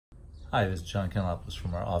Hi, this is John Kanellopoulos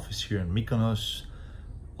from our office here in Mykonos,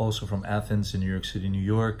 also from Athens in New York City, New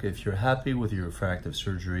York. If you're happy with your refractive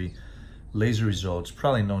surgery, laser results,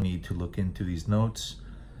 probably no need to look into these notes.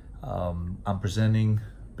 I'm presenting,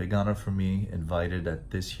 big honor for me, invited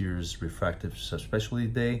at this year's Refractive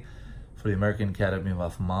Subspecialty Day for the American Academy of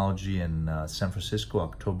Ophthalmology in San Francisco,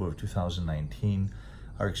 October of 2019.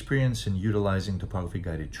 Our experience in utilizing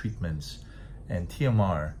topography-guided treatments and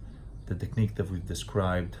TMR, the technique that we've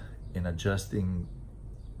described in adjusting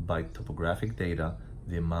by topographic data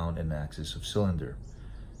the amount and axis of cylinder.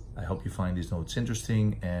 I hope you find these notes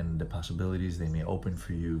interesting and the possibilities they may open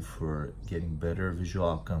for you for getting better visual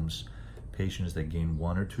outcomes, patients that gain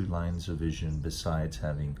 1 or 2 lines of vision besides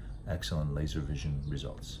having excellent laser vision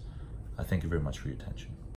results. I thank you very much for your attention.